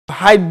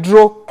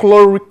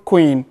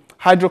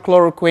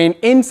Hydrochloroquine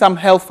in some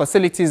health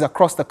facilities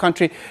across the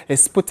country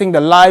is putting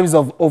the lives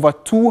of over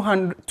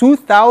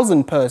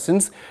 2,000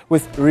 persons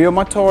with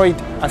rheumatoid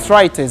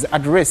arthritis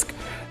at risk.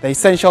 The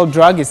essential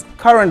drug is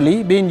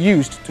currently being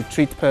used to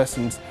treat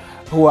persons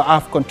who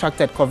have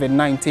contracted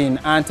COVID-19.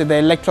 And to the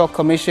Electoral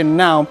Commission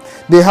now,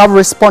 they have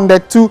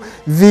responded to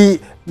the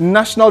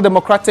National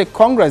Democratic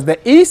Congress. The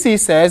EC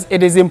says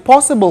it is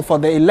impossible for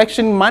the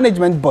election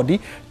management body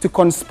to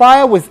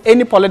conspire with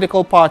any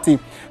political party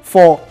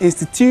for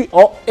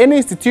any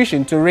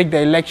institution to rig the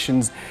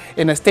elections.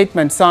 In a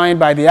statement signed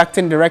by the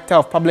Acting Director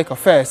of Public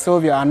Affairs,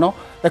 Sylvia Ano,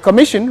 the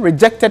Commission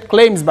rejected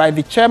claims by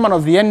the chairman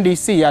of the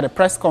NDC at a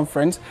press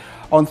conference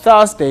on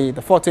Thursday,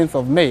 the 14th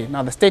of May.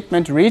 Now, the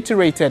statement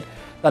reiterated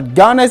that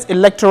Ghana's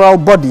electoral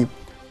body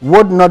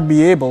would not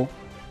be able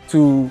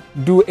to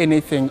do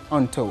anything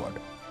untoward.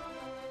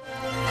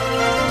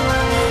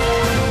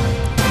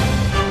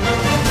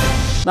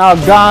 Now,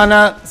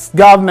 Ghana's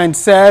government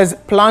says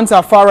plans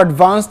are far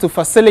advanced to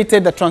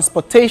facilitate the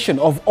transportation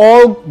of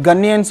all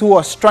Ghanaians who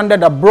are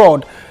stranded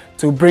abroad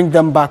to bring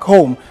them back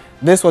home.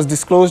 This was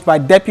disclosed by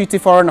Deputy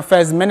Foreign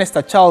Affairs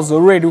Minister Charles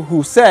Oredu,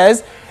 who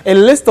says a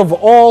list of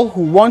all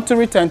who want to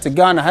return to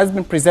Ghana has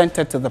been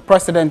presented to the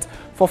President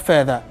for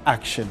further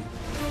action.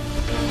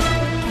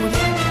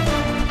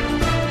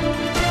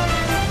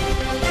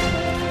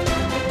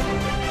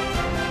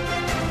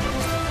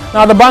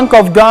 Now, the Bank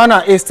of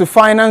Ghana is to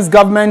finance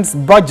government's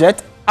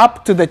budget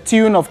up to the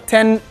tune of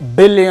 10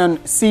 billion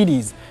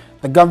cedis.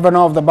 The governor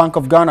of the Bank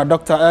of Ghana,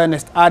 Dr.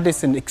 Ernest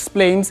Addison,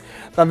 explains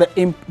that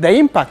the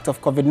impact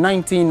of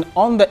COVID-19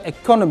 on the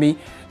economy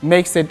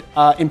makes it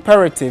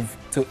imperative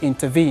to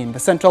intervene. The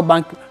central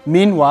bank,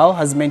 meanwhile,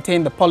 has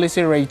maintained the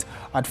policy rate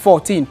at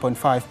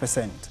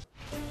 14.5%.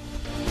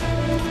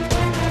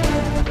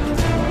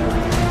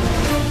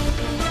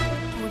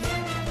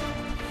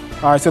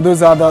 All right, so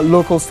those are the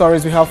local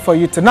stories we have for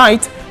you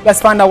tonight. Let's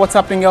find out what's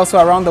happening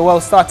elsewhere around the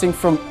world, starting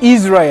from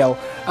Israel.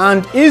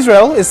 And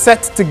Israel is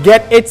set to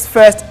get its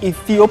first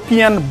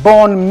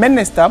Ethiopian-born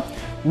minister,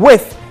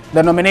 with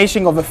the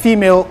nomination of a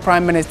female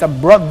prime minister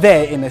brought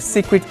there in a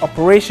secret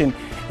operation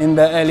in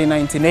the early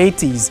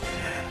 1980s.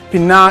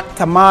 Pina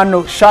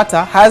Tamano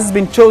Shatta has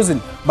been chosen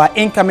by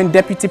incoming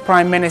Deputy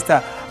Prime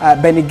Minister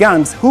Benny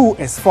Gantz, who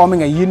is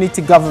forming a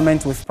unity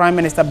government with Prime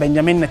Minister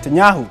Benjamin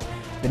Netanyahu.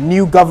 The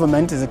new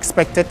government is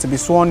expected to be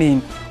sworn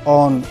in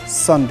on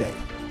Sunday.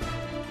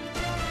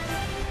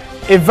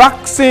 A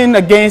vaccine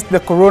against the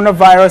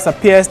coronavirus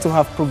appears to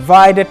have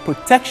provided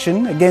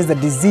protection against the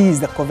disease,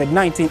 the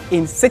COVID-19,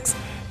 in 6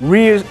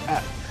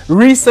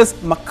 rhesus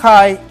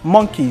macaque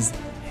monkeys.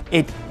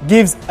 It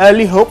gives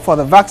early hope for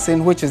the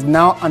vaccine, which is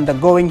now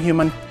undergoing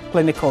human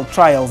clinical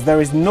trials. There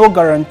is no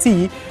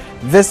guarantee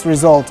this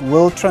result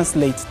will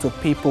translate to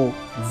people,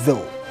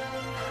 though.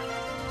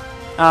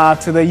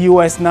 To the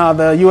U.S. now,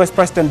 the U.S.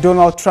 President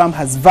Donald Trump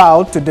has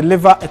vowed to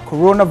deliver a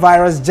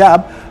coronavirus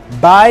jab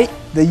by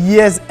the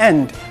year's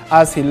end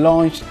as he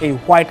launched a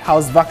White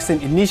House vaccine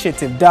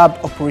initiative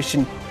dubbed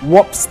Operation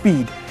Warp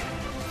Speed.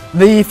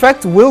 The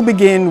effect will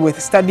begin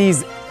with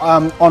studies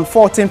on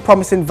 14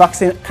 promising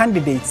vaccine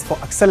candidates for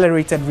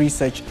accelerated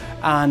research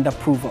and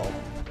approval.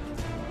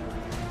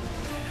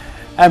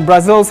 And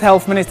Brazil's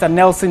Health Minister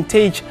Nelson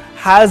Teich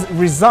has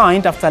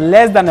resigned after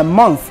less than a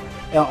month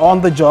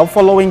on the job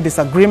following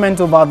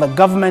disagreement over the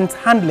government's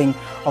handling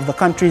of the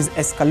country's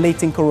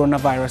escalating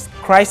coronavirus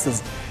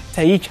crisis.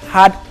 Teich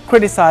had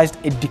criticized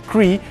a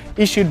decree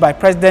issued by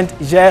President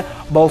Jair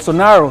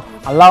Bolsonaro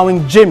allowing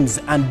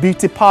gyms and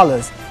beauty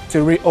parlors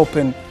to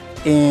reopen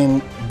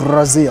in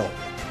Brazil.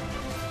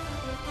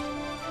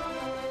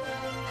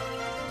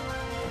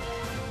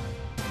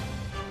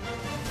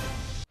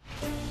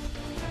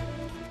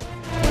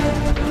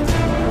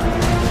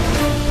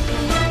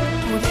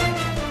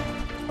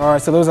 All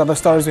right, so those are the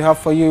stories we have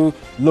for you,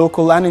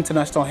 local and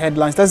international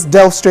headlines. Let's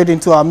delve straight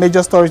into our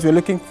major stories we're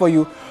looking for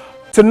you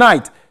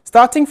tonight.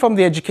 Starting from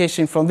the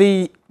education, from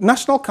the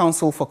National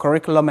Council for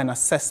Curriculum and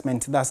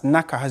Assessment, that's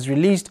NACA, has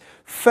released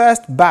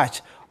first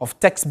batch of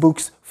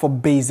textbooks for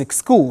basic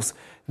schools.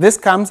 This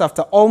comes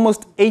after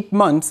almost 8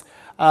 months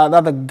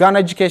that the Ghana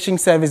Education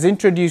Service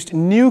introduced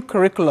new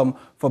curriculum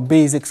for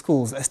basic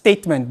schools. A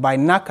statement by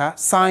NACA,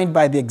 signed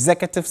by the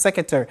Executive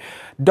Secretary,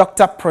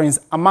 Dr. Prince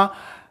Ama,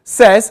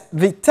 says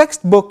the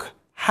textbook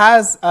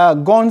has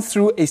gone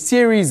through a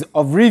series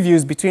of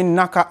reviews between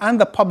NACA and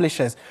the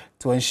publishers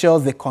to ensure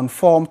they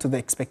conform to the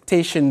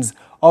expectations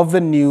of the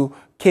new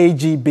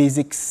KG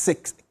Basic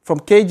 6, from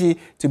KG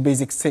to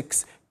Basic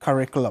 6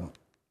 curriculum.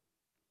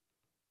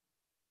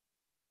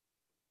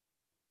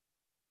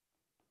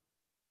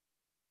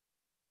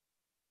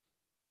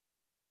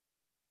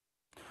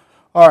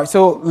 All right,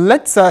 so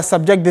let's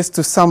subject this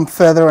to some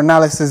further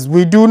analysis.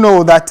 We do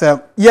know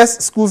that,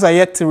 yes, schools are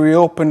yet to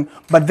reopen,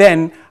 but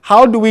then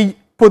how do we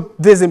put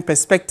this in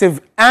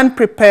perspective and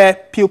prepare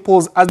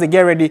pupils as they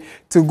get ready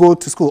to go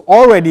to school?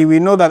 Already, we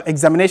know that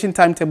examination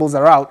timetables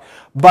are out,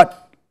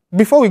 but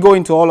before we go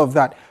into all of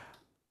that,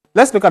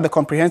 let's look at the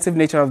comprehensive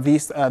nature of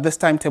this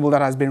timetable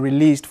that has been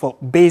released for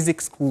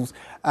basic schools.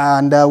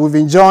 And we've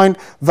been joined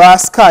via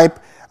Skype,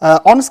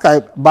 on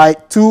Skype, by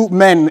two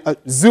men,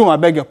 Zoom, I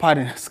beg your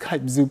pardon,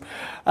 Skype, Zoom,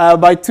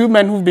 by two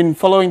men who've been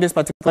following this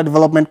particular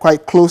development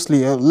quite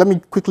closely. Let me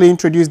quickly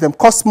introduce them.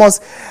 Cosmos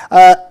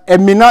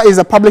Emina is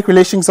a public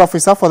relations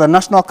officer for the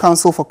National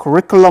Council for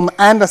Curriculum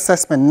and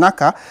Assessment,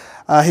 NACA.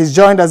 He's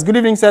joined us. Good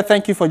evening, sir.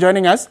 Thank you for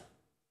joining us.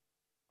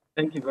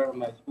 Thank you very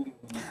much.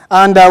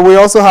 And we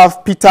also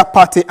have Peter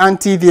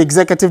Pate-Anti, the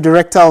Executive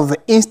Director of the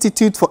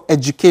Institute for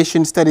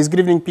Education Studies.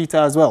 Good evening, Peter,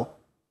 as well.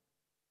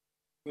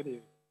 Good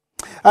evening.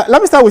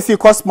 Let me start with you,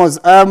 Cosmos.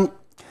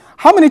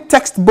 How many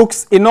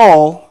textbooks in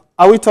all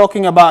are we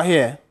talking about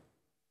here?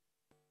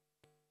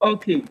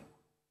 Okay.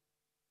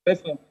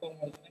 First and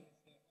foremost,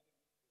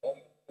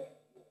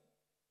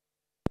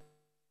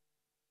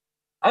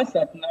 as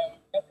at now,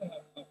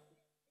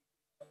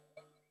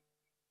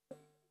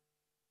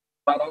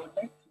 but I would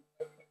like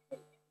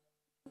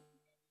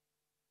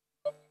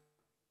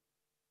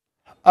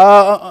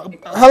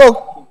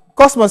hello,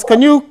 Cosmos,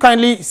 can you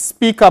kindly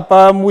speak up?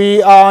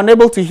 We are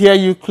unable to hear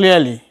you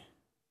clearly.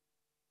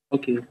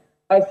 Okay.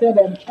 I said,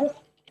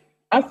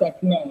 as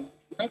at now,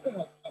 nothing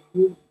has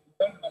approved,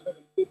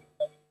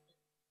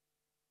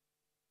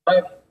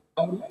 but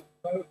I would like to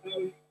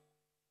clarify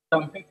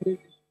some technical.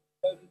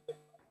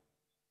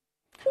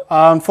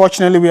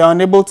 Unfortunately, we are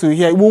unable to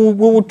hear. We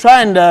will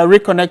try and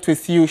reconnect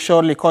with you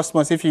shortly,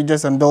 Cosmos, if you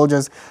just indulge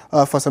us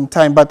for some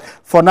time. But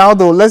for now,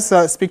 though, let's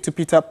speak to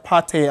Peter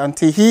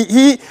Pate-Anti.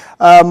 He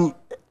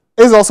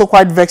is also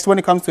quite vexed when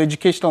it comes to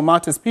educational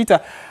matters. Peter,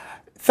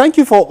 thank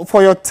you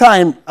for your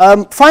time.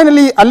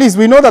 Finally, at least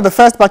we know that the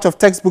first batch of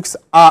textbooks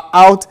are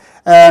out,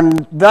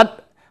 and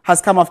that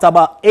has come after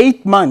about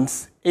 8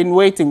 months in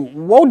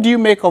waiting. What do you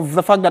make of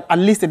the fact that at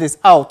least it is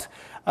out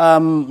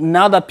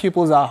now that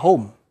pupils are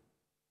home?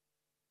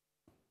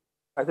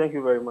 Thank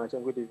you very much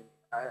and good evening.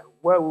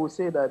 Well, we'll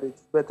say that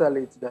it's better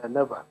late than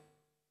never.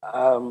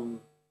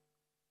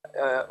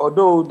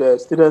 Although the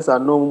students are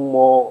no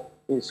more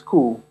in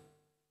school,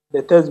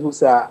 the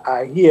textbooks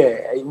are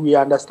here. We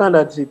understand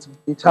that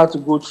it had to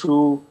go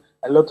through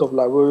a lot of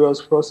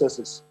laborious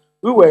processes.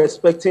 We were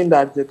expecting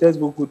that the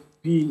textbook would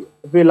be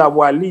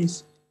available at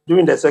least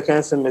during the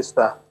second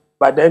semester.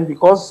 But then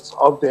because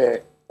of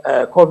the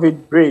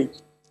COVID break,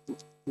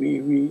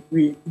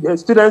 the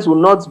students will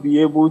not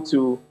be able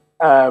to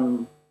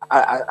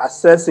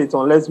assess it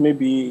unless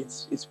maybe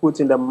it's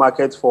put in the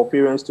market for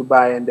parents to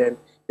buy, and then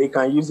they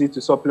can use it to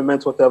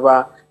supplement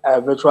whatever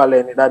virtual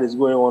learning that is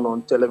going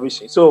on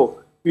television.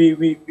 So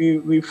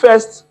we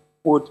first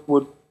would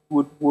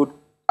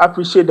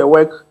appreciate the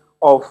work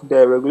of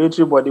the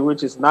regulatory body,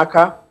 which is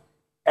NACA,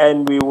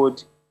 and we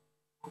would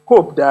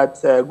hope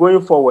that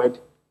going forward,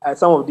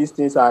 some of these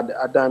things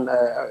are done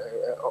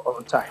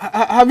on time.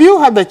 Have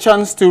you had the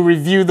chance to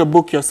review the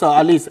book yourself,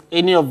 at least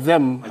any of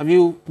them? Have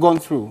you gone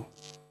through?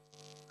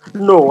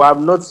 No,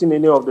 I've not seen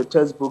any of the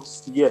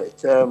textbooks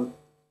yet.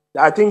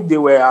 I think they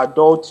were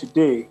adult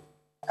today.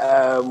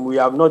 We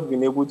have not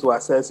been able to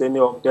access any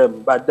of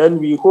them. But then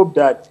we hope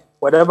that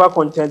whatever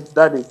content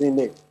that is in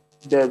it,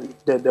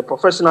 the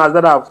professionals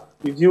that have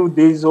reviewed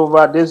this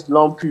over this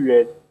long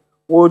period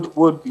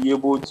would be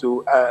able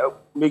to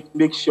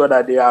make sure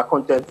that they are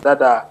content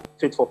that are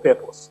fit for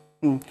purpose.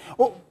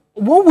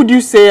 What would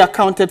you say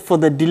accounted for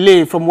the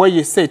delay from where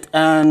you sit?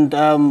 And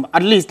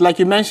at least, like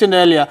you mentioned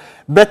earlier,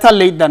 better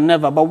late than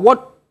never. But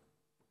what,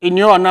 in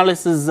your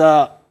analysis,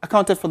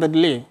 accounted for the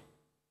delay?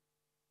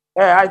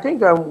 I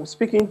think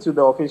speaking to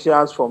the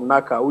officials from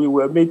NACA, we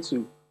were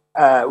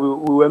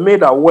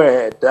made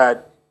aware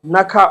that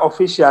NACA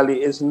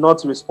officially is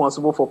not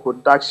responsible for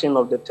production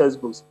of the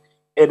textbooks.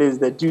 It is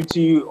the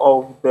duty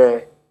of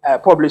the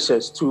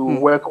publishers to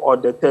work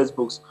on the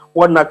textbooks.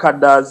 What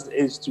NACA does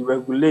is to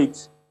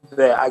regulate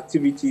the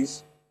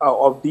activities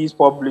of these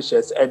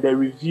publishers, and they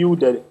review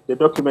the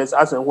documents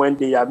as and when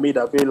they are made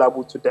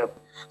available to them.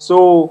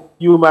 So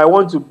you might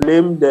want to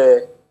blame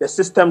the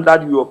system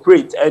that you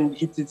operate, and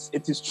it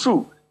is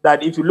true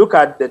that if you look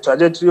at the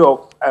trajectory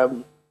of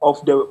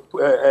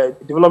the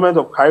development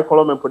of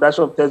curriculum and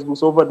production of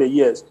textbooks over the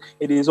years,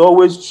 it is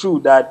always true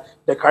that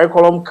the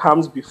curriculum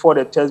comes before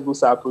the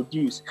textbooks are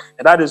produced.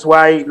 And that is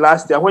why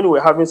last year, when we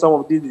were having some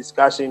of these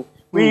discussions,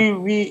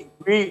 we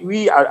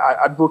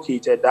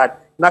advocated that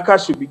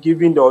NACA should be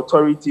given the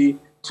authority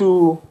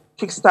to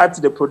kickstart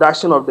the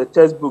production of the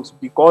textbooks,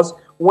 because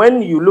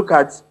when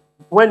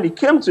it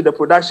came to the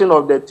production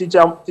of the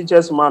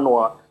teacher's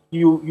manual,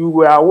 you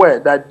were aware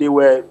that they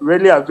were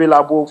really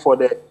available for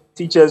the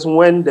teachers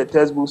when the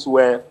textbooks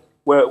when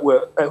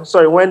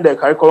the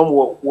curriculum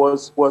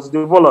was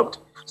developed.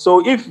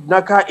 So if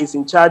NACA is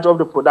in charge of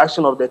the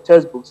production of the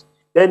textbooks,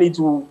 then it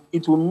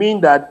will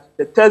mean that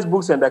the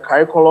textbooks and the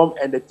curriculum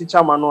and the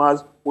teacher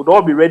manuals would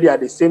all be ready at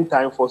the same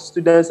time for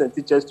students and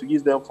teachers to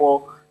use them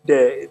for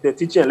the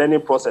teaching and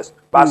learning process.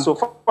 But so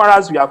far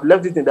as we have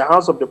left it in the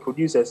hands of the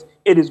producers,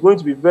 it is going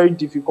to be very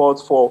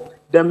difficult for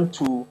them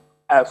to,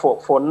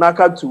 for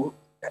NACA to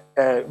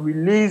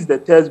release the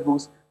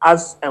textbooks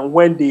as and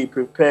when they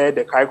prepare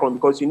the curriculum,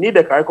 because you need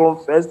the curriculum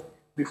first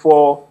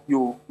before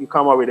you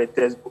come up with the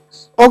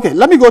textbooks. Okay,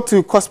 let me go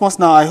to Cosmos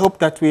now. I hope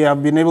that we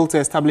have been able to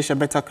establish a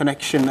better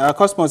connection.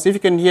 Cosmos, if you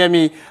can hear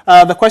me,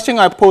 the question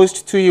I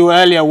posed to you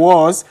earlier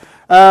was,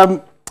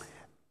 how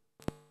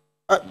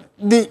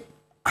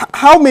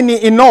many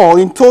in all,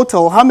 in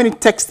total, how many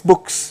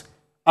textbooks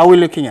are we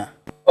looking at?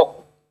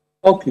 Oh,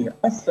 okay.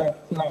 As of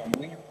now,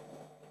 we've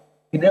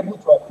been able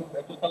to approve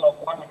a total of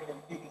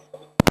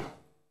 187,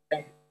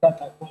 and that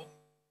across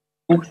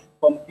books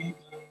from KG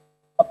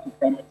up to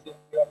primary.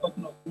 We are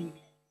talking of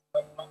English,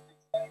 mathematics,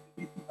 science,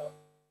 business,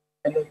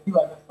 and a few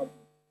other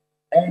subjects.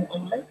 And I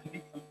would like to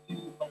make some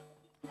few.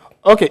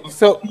 Okay,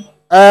 so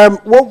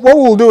what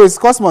we'll do is,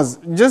 Cosmos,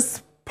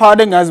 just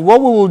pardon us,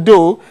 what we will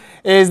do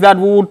is that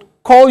we will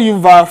call you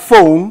via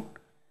phone.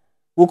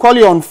 We'll call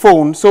you on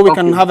phone so we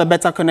can have a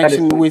better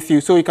connection with you,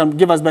 so you can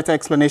give us better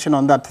explanation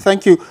on that.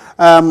 Thank you.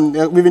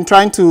 We've been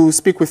trying to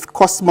speak with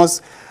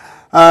Cosmos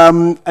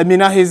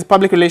Amina, he's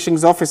Public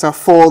Relations Officer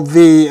for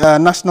the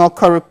National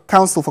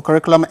Council for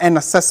Curriculum and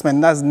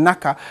Assessment, that's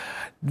NACA.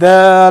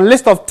 The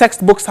list of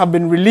textbooks have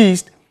been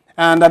released,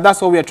 and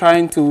that's what we are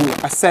trying to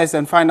assess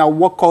and find out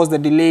what caused the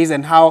delays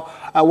and how,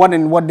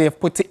 what they've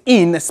put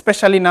in,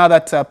 especially now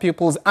that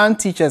pupils and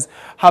teachers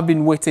have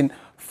been waiting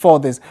for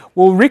this.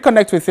 We'll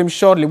reconnect with him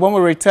shortly when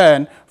we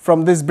return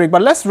from this break.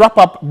 But let's wrap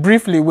up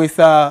briefly with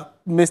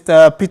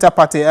Mr. Peter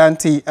Pate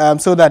Auntie,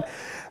 so that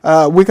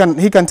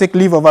he can take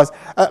leave of us.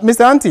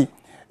 Mr. Auntie,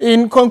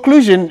 in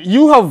conclusion,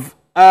 you have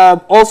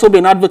also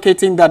been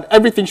advocating that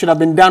everything should have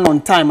been done on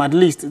time, at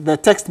least. The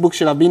textbook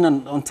should have been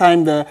on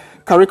time, the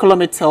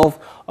curriculum itself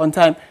on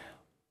time.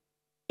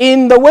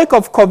 In the wake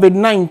of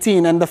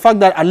COVID-19 and the fact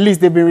that at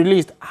least they've been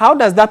released, how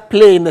does that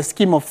play in the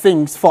scheme of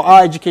things for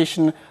our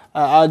education,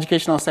 our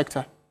educational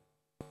sector?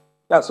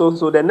 Yeah, so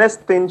the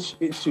next thing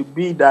should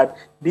be that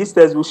these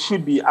textbooks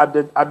should be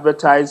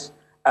advertised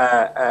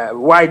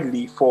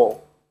widely for,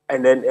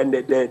 and then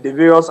the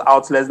various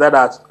outlets that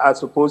are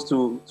supposed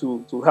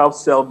to help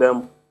sell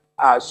them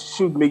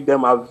should make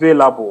them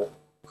available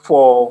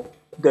for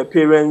the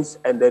parents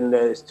and then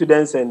the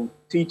students and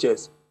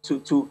teachers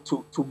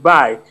to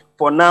buy.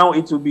 For now,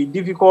 it will be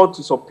difficult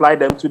to supply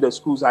them to the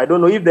schools. I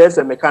don't know if there's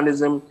a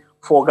mechanism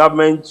for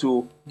government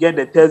to get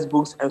the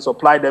textbooks and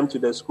supply them to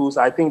the schools.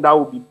 I think that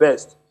would be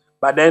best.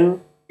 But then,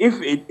 if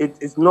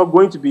it's not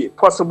going to be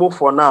possible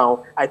for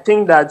now, I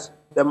think that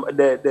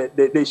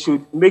they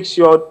should make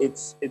sure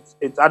it's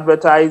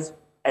advertised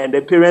and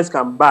the parents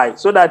can buy,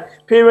 so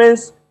that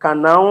parents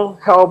can now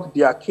help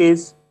their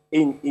kids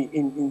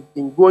in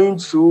going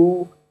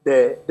through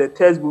the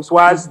textbooks,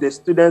 whilst the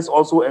students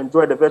also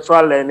enjoy the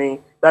virtual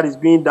learning that is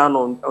being done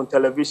on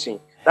television.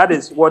 That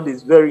is what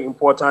is very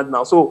important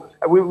now. So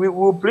we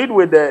will plead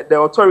with the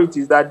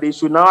authorities that they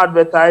should now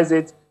advertise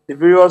it, the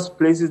various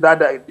places that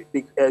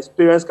the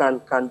parents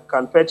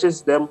can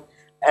purchase them,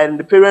 and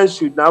the parents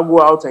should now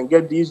go out and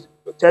get these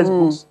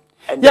textbooks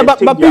and then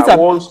take their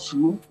walls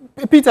through.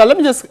 Peter, let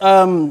me just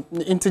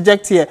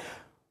interject here.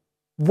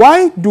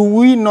 Why do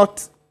we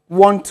not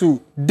want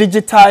to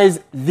digitize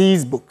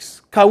these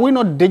books? Can we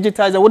not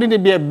digitize it? Wouldn't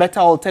it be a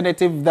better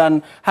alternative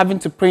than having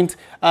to print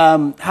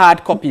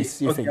hard copies,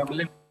 you think?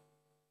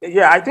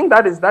 Yeah, I think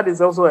that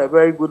is also a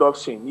very good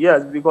option.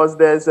 Yes, because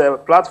there's a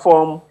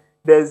platform,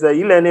 there's a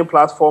e-learning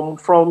platform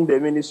from the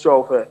Ministry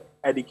of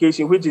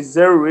Education, which is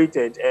zero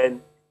rated,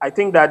 and I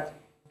think that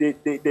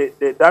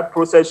that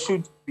process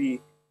should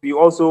be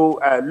also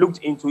looked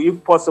into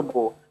if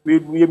possible.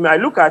 We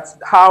might look at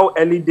how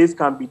early this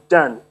can be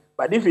done,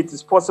 but if it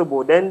is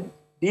possible, then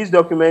these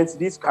documents,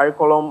 these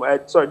curriculum,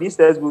 these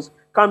textbooks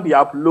can be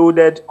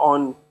uploaded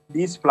on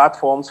these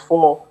platforms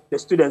for the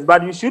students.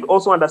 But you should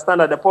also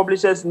understand that the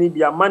publishers need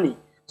their money.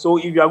 So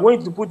if you are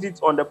going to put it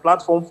on the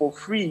platform for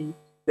free,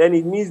 then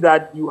it means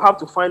that you have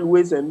to find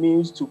ways and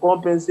means to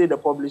compensate the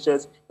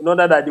publishers in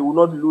order that they will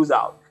not lose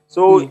out.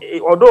 So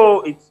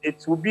although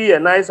it would be a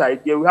nice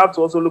idea, we have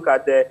to also look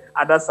at the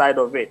other side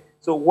of it.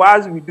 So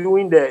whilst we're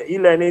doing the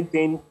e-learning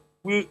thing,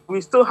 we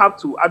still have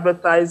to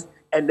advertise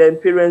and then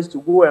parents to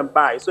go and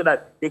buy, so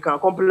that they can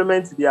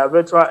complement their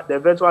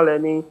virtual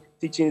learning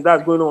teachings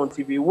that's going on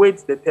TV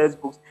with the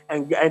textbooks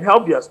and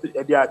help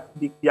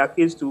their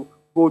kids to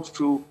go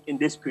through in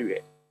this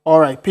period. All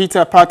right,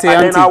 Peter Pate.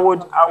 And then I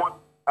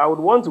would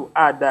want to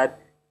add that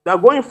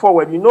going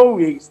forward, you know,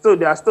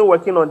 they are still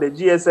working on the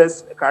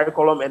GSS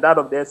curriculum and that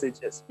of the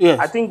SHS. Yes.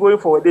 I think going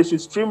forward, they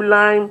should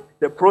streamline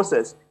the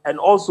process and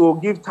also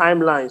give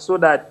timelines so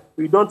that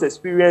we don't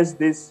experience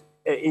this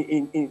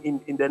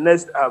in the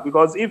next,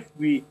 because if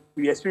we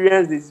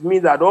experience this, it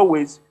means that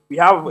always we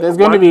have there's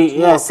going to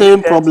be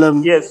same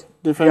problem. Yes,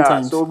 different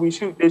times. So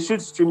they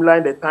should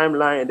streamline the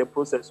timeline and the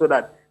process so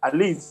that at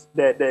least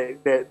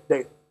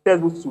the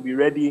textbooks will be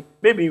ready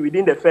maybe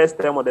within the first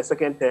term or the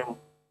second term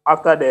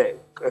after the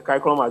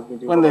curriculum has been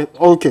developed.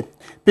 Okay.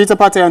 Peter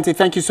Pateanti,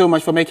 thank you so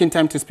much for making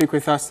time to speak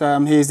with us.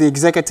 He is the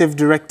Executive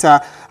Director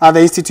at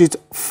the Institute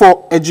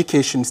for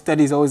Education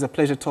Studies. Always a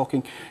pleasure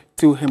talking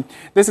to him.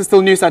 This is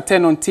still News at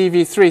 10 on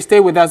TV3. Stay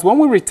with us. When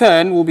we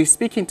return, we'll be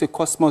speaking to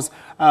Cosmos,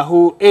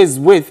 who is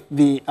with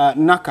the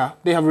NACA.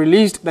 They have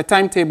released the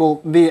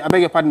timetable, I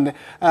beg your pardon,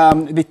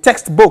 the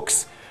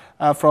textbooks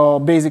for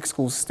basic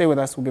schools. Stay with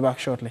us. We'll be back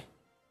shortly.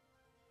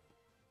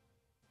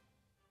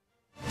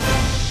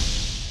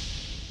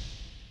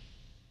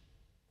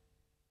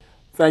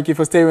 Thank you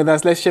for staying with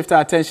us. Let's shift our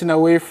attention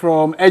away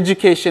from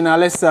education. Now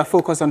let's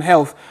focus on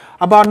health.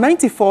 About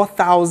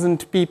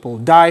 94,000 people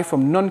die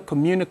from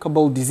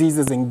non-communicable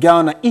diseases in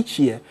Ghana each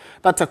year.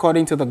 That's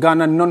according to the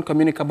Ghana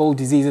Non-Communicable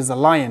Diseases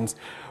Alliance.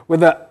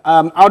 With the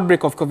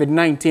outbreak of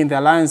COVID-19, the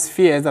Alliance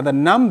fears that the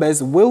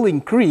numbers will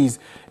increase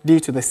due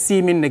to the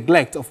seeming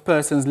neglect of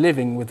persons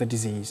living with the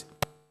disease.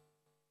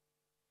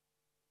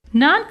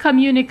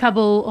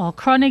 Non-communicable or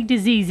chronic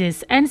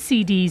diseases,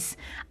 NCDs,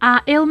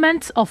 are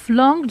ailments of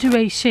long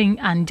duration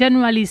and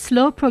generally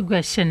slow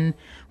progression,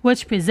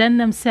 which present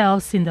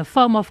themselves in the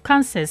form of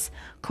cancers,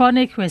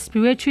 chronic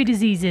respiratory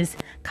diseases,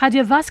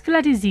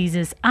 cardiovascular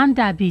diseases, and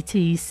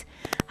diabetes.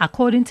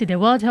 According to the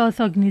World Health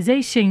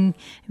Organization,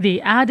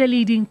 they are the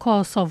leading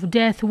cause of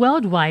death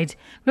worldwide,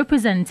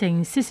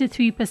 representing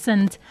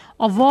 63%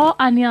 of all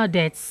annual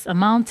deaths,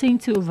 amounting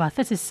to over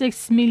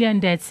 36 million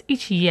deaths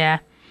each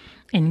year.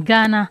 In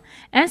Ghana,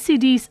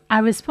 NCDs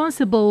are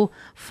responsible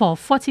for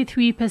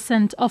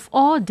 43% of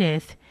all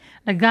death.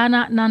 The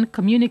Ghana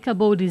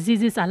Non-Communicable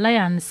Diseases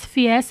Alliance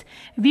fears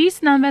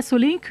these numbers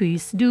will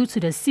increase due to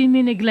the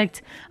seeming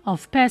neglect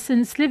of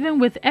persons living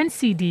with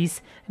NCDs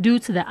due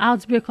to the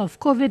outbreak of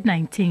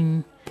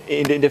COVID-19.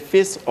 In the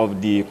face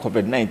of the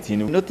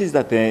COVID-19, we notice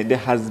that there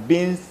has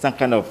been some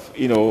kind of,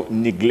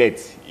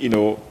 neglect,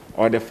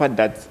 or the fact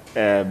that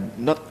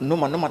not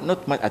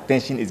much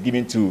attention is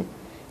given to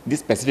this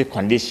specific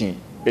condition,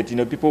 but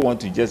people want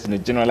to just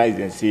generalize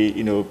and say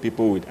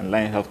people with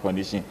underlying health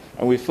condition,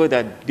 and we feel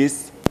that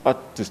this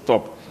ought to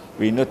stop.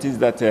 We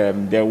noticed that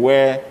there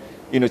were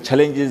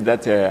challenges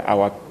that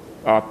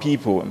our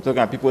people, I'm talking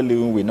about people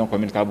living with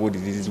non-communicable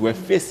diseases, were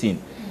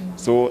facing.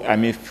 So I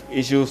mean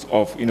issues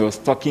of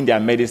stocking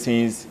their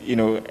medicines,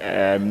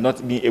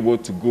 not being able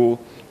to go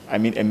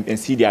and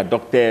see their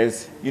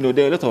doctors. There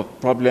are a lot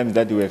of problems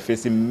that they were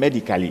facing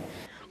medically.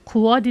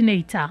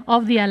 Coordinator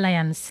of the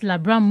Alliance,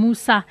 Labram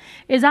Musa,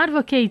 is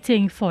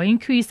advocating for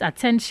increased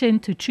attention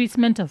to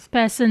treatment of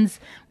persons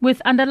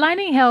with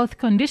underlying health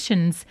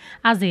conditions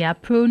as they are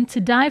prone to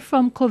die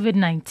from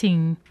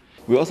COVID-19.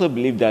 We also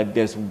believe that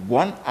there's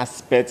one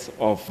aspect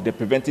of the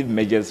preventive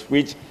measures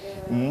which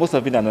most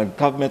of it are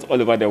governments all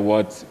over the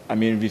world,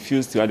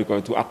 refuse to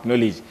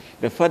acknowledge.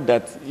 The fact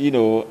that,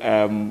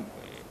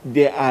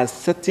 there are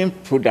certain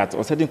products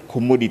or certain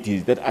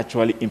commodities that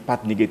actually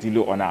impact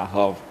negatively on our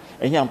health.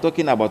 And here I'm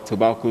talking about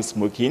tobacco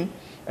smoking,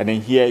 and then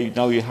here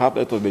now you have a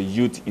lot of the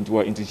youth into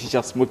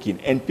shisha smoking,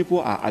 and people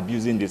are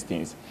abusing these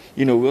things.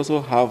 We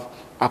also have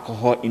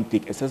alcohol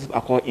intake, excessive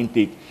alcohol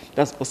intake.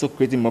 That's also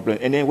creating more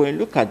problems. And then when you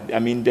look at,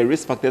 the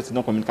risk factors to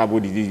non-communicable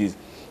diseases,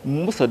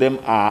 most of them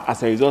are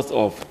as a result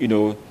of,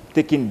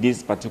 taking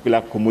this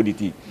particular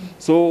commodity.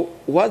 So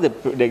what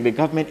the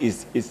government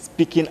is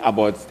speaking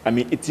about,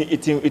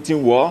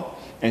 eating well,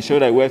 ensure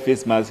that we wear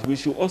face masks, we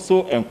should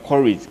also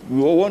encourage,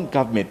 we want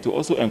government to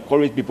also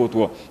encourage people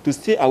to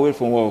stay away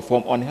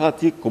from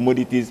unhealthy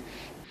commodities.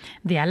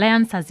 The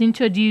Alliance has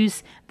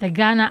introduced the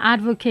Ghana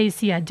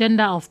Advocacy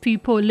Agenda of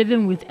People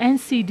Living with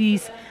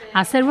NCDs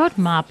as a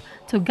roadmap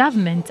to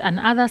government and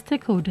other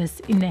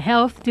stakeholders in the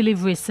health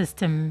delivery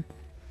system.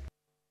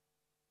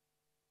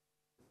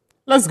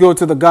 Let's go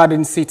to the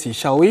Garden City,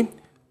 shall we?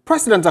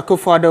 President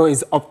Akufo-Addo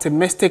is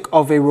optimistic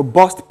of a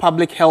robust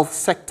public health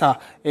sector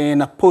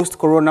in a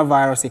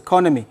post-coronavirus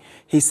economy.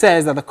 He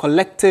says that the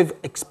collective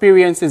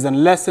experiences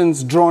and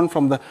lessons drawn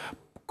from the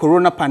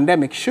corona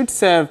pandemic should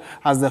serve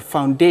as the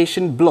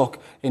foundation block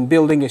in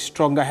building a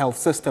stronger health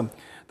system.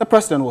 The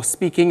president was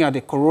speaking at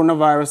the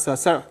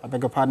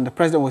the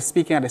president was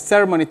speaking at a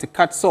ceremony to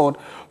cut sod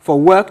for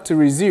work to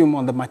resume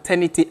on the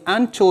maternity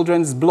and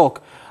children's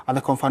block at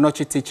the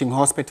Konfanochi Teaching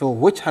Hospital,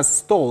 which has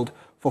stalled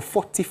for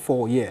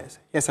 44 years.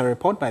 Here's a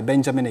report by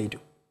Benjamin Edu.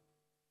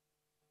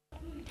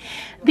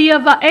 The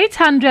over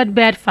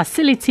 800-bed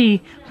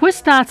facility, which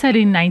started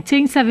in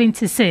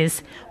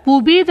 1976,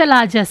 will be the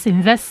largest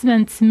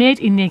investment made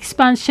in the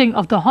expansion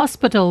of the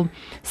hospital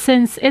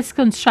since its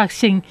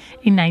construction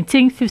in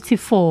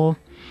 1954.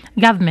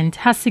 Government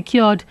has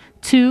secured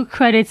 2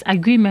 credit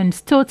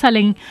agreements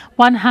totaling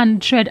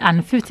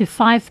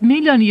 155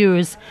 million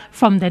euros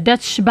from the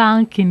Dutch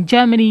Bank in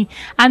Germany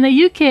and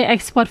the UK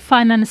Export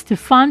Finance to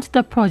fund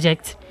the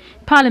project.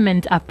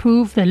 Parliament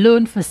approved the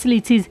loan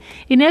facilities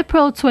in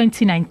April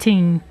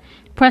 2019.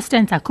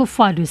 President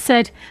Akufo-Addo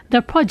said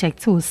the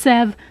project will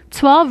serve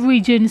 12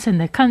 regions in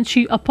the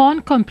country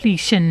upon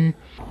completion.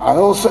 I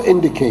also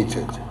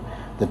indicated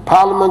that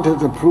Parliament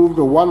has approved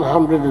a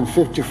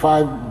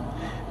 155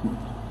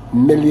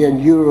 million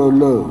euro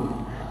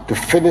loan to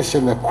finish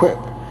and equip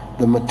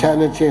the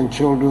maternity and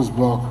children's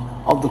block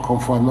of the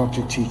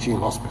Komfo-Anokye Teaching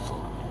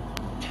Hospital.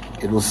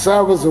 It will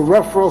serve as a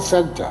referral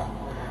center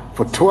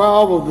for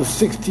 12 of the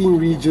 16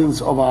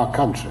 regions of our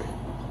country.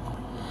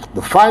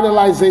 The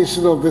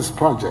finalization of this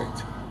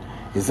project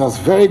is thus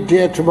very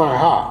dear to my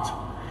heart,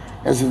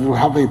 as it will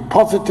have a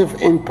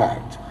positive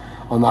impact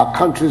on our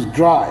country's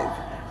drive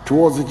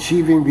towards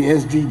achieving the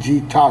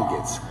SDG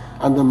targets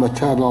under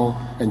maternal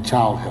and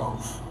child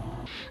health.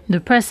 The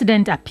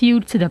President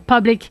appealed to the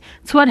public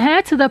to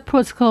adhere to the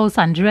protocols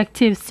and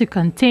directives to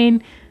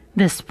contain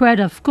the spread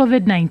of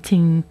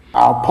COVID-19.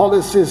 Our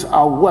policies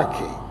are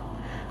working,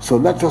 so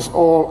let us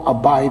all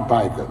abide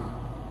by them.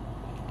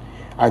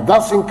 I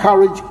thus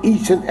encourage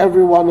each and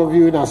every one of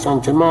you in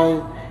Asante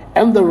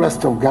and the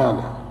rest of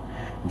Ghana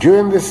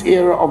during this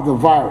era of the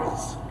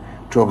virus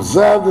to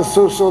observe the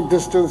social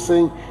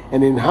distancing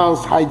and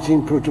enhanced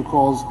hygiene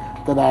protocols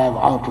that I have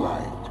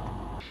outlined.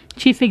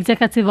 Chief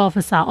Executive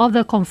Officer of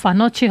the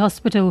Komfo-Anokye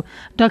Hospital,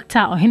 Dr.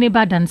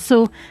 Oheneba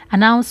Danso,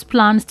 announced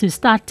plans to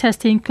start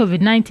testing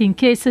COVID-19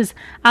 cases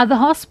at the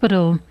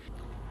hospital.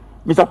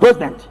 Mr.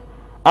 President,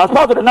 as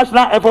part of the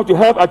national effort to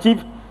help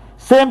achieve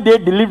same-day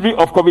delivery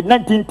of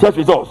COVID-19 test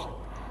results,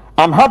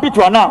 I'm happy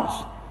to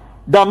announce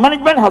that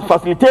management has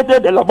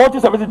facilitated the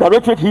Laboratory Services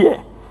Directorate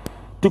here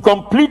to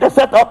complete the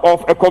setup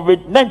of a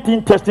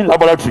COVID-19 testing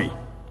laboratory.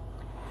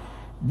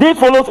 This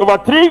follows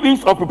over 3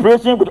 weeks of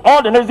preparation with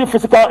all the necessary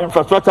physical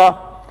infrastructure,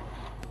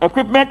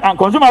 equipment, and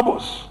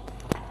consumables,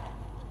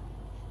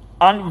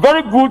 and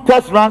very good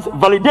test runs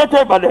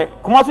validated by the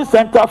Kumasi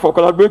Center for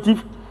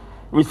Collaborative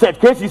Research,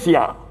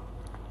 KCCR.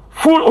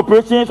 Full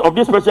operations of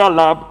this special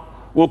lab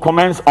will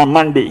commence on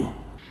Monday.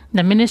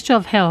 The Ministry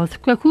of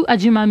Health, Kweku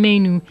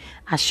Ajimamenu,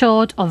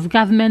 assured of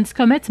government's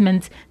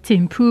commitment to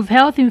improve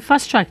health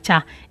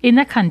infrastructure in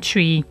the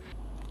country.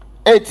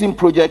 18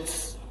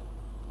 projects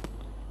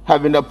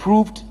have been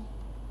approved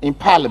in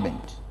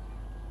Parliament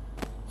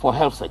for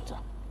health sector.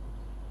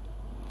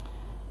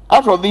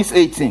 Out of these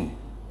 18,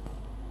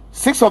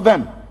 6 of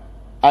them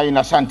are in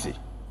Ashanti.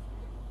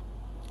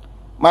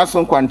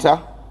 Mason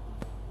Kwanta,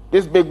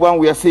 this big one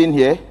we are seeing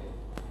here,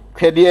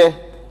 Kedie,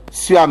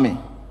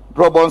 Siami,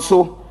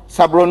 Robonso,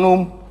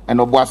 Sabronum, and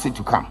Obuasi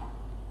to come.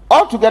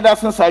 Altogether,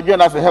 since I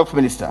joined as a health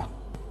minister,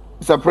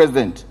 Mr.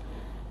 President,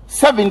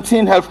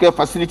 17 healthcare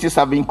facilities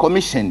have been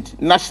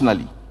commissioned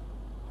nationally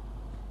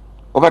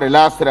over the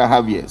last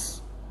 3.5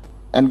 years,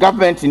 and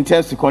government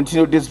intends to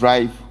continue this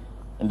drive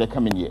in the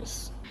coming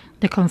years.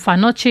 The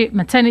Komfo-Anokye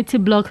maternity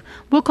block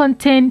will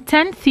contain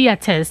 10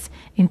 theaters,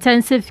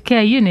 intensive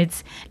care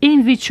units,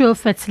 in vitro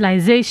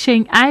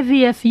fertilization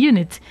IVF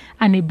unit,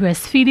 and a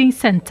breastfeeding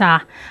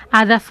center.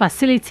 Other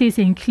facilities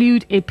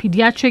include a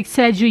pediatric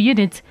surgery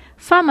unit,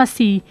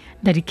 pharmacy,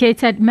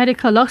 dedicated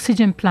medical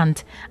oxygen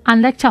plant,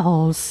 and lecture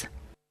halls.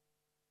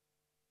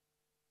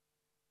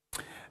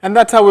 And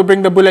that's how we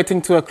bring the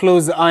bulletin to a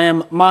close. I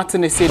am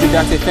Martin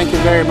Esedudate. Thank you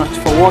very much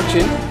for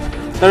watching.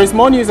 There is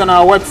more news on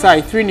our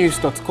website,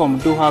 3news.com.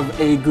 Do have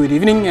a good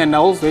evening and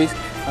always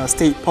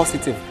stay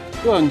positive.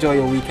 Do enjoy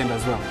your weekend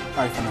as well.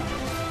 Bye for now.